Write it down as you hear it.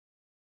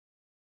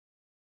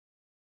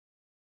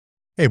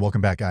Hey,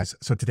 welcome back, guys.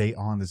 So today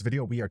on this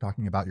video, we are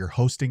talking about your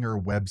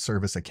Hostinger web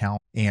service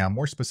account. And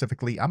more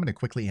specifically, I'm going to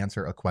quickly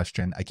answer a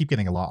question I keep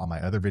getting a lot on my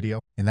other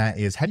video, and that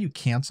is, how do you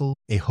cancel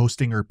a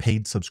Hostinger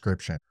paid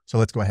subscription? So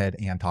let's go ahead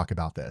and talk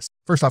about this.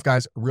 First off,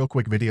 guys, real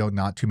quick video,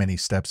 not too many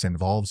steps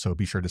involved, so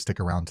be sure to stick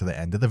around to the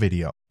end of the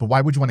video. But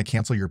why would you want to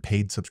cancel your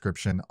paid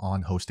subscription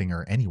on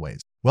Hostinger anyways?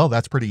 Well,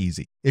 that's pretty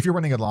easy. If you're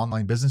running an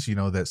online business, you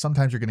know that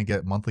sometimes you're going to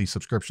get monthly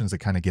subscriptions that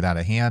kind of get out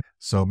of hand.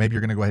 So maybe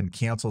you're going to go ahead and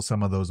cancel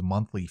some of those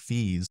monthly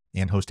fees,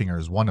 and Hostinger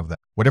is one of them.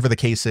 Whatever the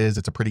case is,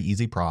 it's a pretty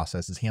easy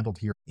process. It's handled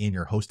here in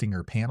your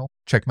Hostinger panel.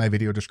 Check my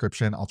video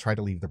description. I'll try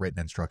to leave the written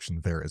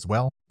instructions there as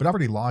well. But I've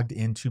already logged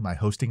into my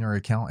Hostinger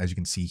account, as you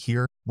can see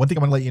here. One thing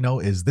I want to let you know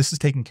is this is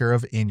taken care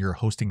of in your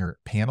Hostinger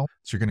panel.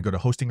 So you're going to go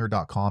to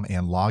hostinger.com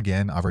and log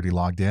in. I've already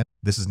logged in.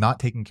 This is not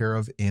taken care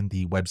of in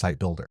the website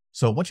builder.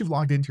 So once you've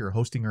logged into your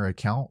Hostinger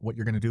account, what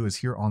you're going to do is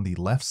here on the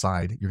left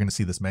side, you're going to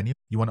see this menu.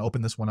 You want to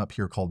open this one up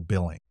here called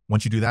billing.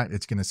 Once you do that,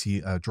 it's going to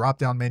see a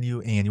drop-down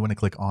menu and you want to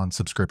click on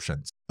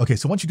subscriptions. Okay,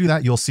 so once you do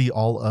that, you'll see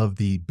all of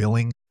the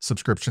billing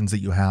subscriptions that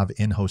you have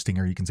in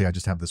Hostinger. You can say, I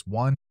just have this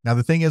one. Now,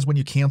 the thing is, when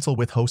you cancel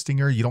with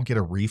Hostinger, you don't get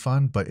a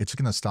refund, but it's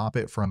going to stop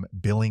it from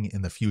billing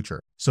in the future.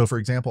 So for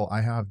example,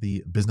 I have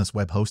the business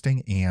web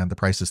hosting and the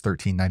price is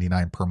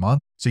 $13.99 per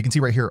month. So you can see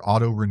right here,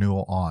 auto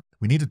renewal on.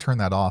 We need to turn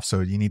that off. So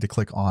you need to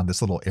click on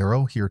this little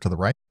arrow here to the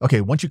right.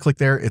 Okay, once you click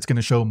there, it's going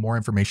to show more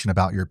information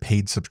about your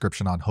paid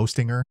subscription on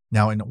Hostinger.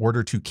 Now, in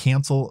order to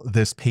cancel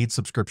this paid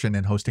subscription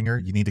in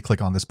Hostinger, you need to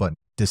click on this button,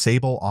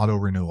 disable auto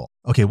renewal.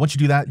 Okay, once you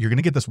do that, you're going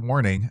to get this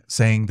warning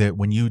saying that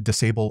when you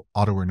disable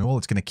auto renewal,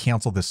 it's going to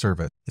cancel this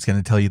service. It's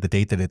going to tell you the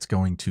date that it's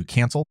going to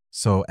cancel.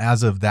 So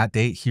as of that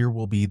date, here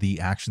will be the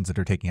actions that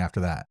are taking after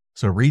that.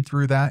 So read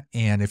through that.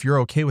 And if you're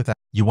okay with that,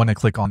 you want to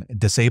click on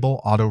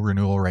disable auto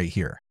renewal right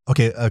here.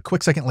 Okay, a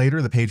quick second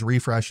later, the page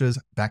refreshes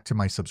back to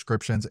my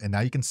subscriptions. And now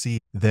you can see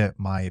that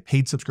my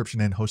paid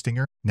subscription in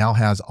Hostinger now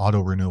has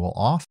auto renewal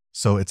off.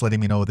 So it's letting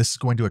me know this is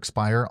going to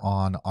expire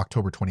on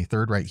October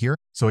 23rd right here.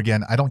 So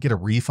again, I don't get a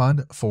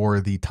refund for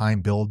the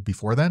time billed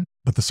before then,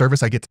 but the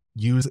service, I get to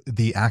use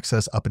the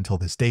access up until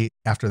this date.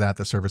 After that,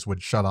 the service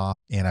would shut off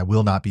and I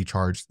will not be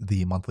charged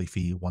the monthly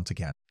fee once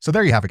again. So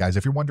there you have it, guys.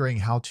 If you're wondering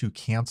how to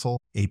cancel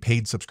a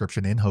paid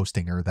subscription in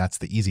Hostinger, that's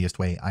the easiest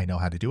way I know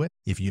how to do it.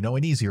 If you know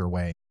an easier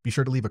way, be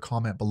sure to leave a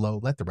comment below.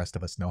 Let the rest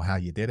of us know how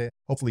you did it.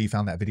 Hopefully you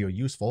found that video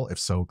useful. If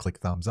so, click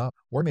thumbs up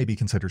or maybe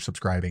consider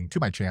subscribing to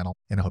my channel,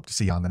 and I hope to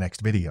see you on the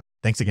next video.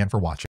 Thanks again for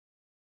watching.